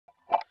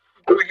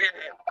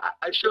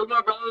I showed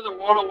my brother the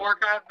World of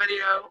Warcraft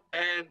video,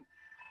 and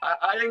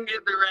I didn't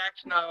get the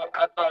reaction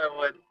I thought I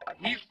would.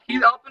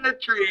 He's up in a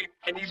tree,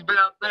 and he's been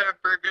up there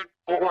for a good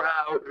 4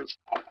 hours.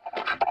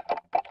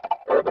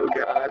 Oh,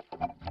 God.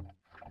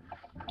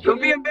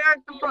 Don't be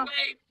embarrassed in front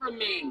from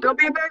me. Don't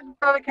be embarrassed in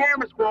front of the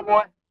camera, squirrel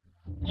boy.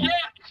 Yeah,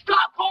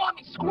 stop calling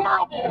me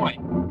squirrel boy.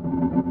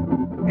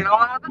 Get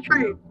on out of the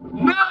tree.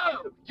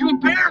 No, you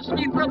embarrassed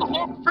me in front of the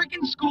whole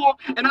freaking school,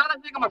 and now I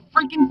think I'm a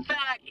freaking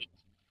faggot.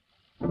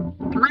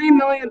 3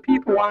 million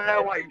people want to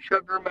know why you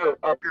shoved the remote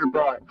up your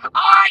butt.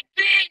 I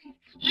didn't.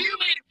 You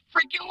made it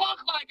freaking look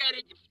like I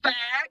did, you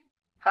fag.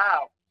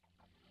 How?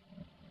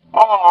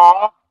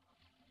 Aww.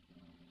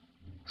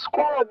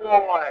 Squirrel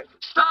boy.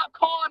 Stop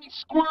calling me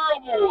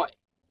squirrel boy.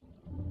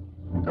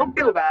 Don't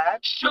feel bad.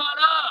 Shut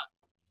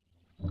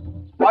up.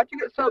 Why'd you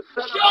get so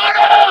upset? Shut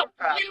up!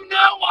 You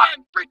know why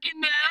I'm freaking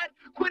mad.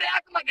 Quit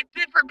acting like a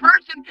different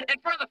person in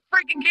front of the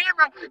freaking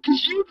camera,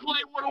 because you play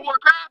World of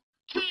Warcraft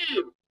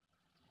too.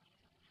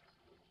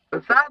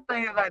 The sad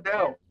thing is I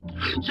don't.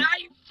 Yeah,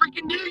 you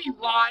freaking do, you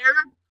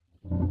liar.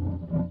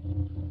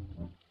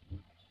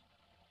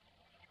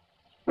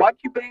 Why'd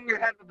you bang your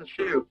head with a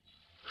shoe?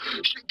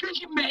 Because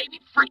you made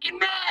me freaking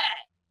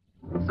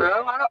mad.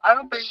 So I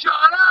don't think. Shut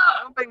up. I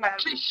don't think my head.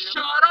 Just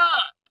shut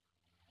up.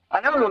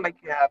 I know it'll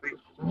make you happy.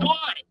 What?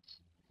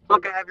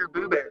 Look, I have your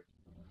Boo Bear.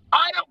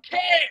 I don't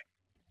care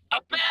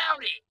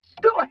about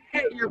it. Don't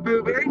hit your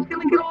Boo Bear. He's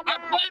gonna get all mad.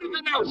 I played with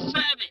it when I was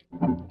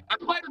 7. I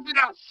played with it when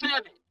I was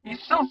 7. You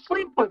still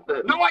sleep with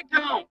it. No, I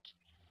don't.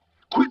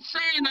 Quit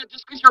saying that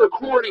just because you're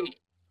recording it.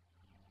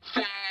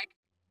 Fag.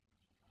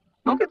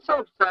 Don't get so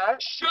upset.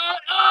 Shut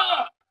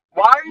up.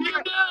 Why are you?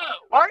 know.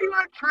 Why are you in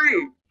a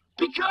tree?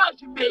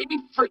 Because you made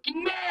me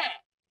freaking mad.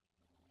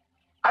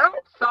 I don't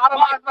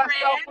sodomize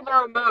myself with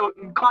a remote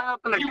and climb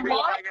up in a tree when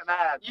I get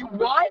mad. You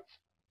what?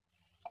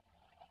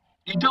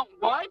 You don't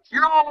what?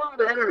 You're all over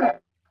the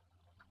internet.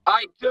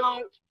 I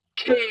don't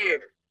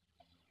care.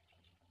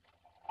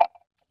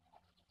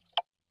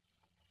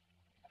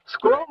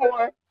 Squirrel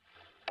boy.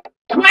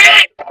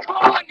 Quit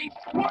calling me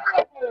squirrel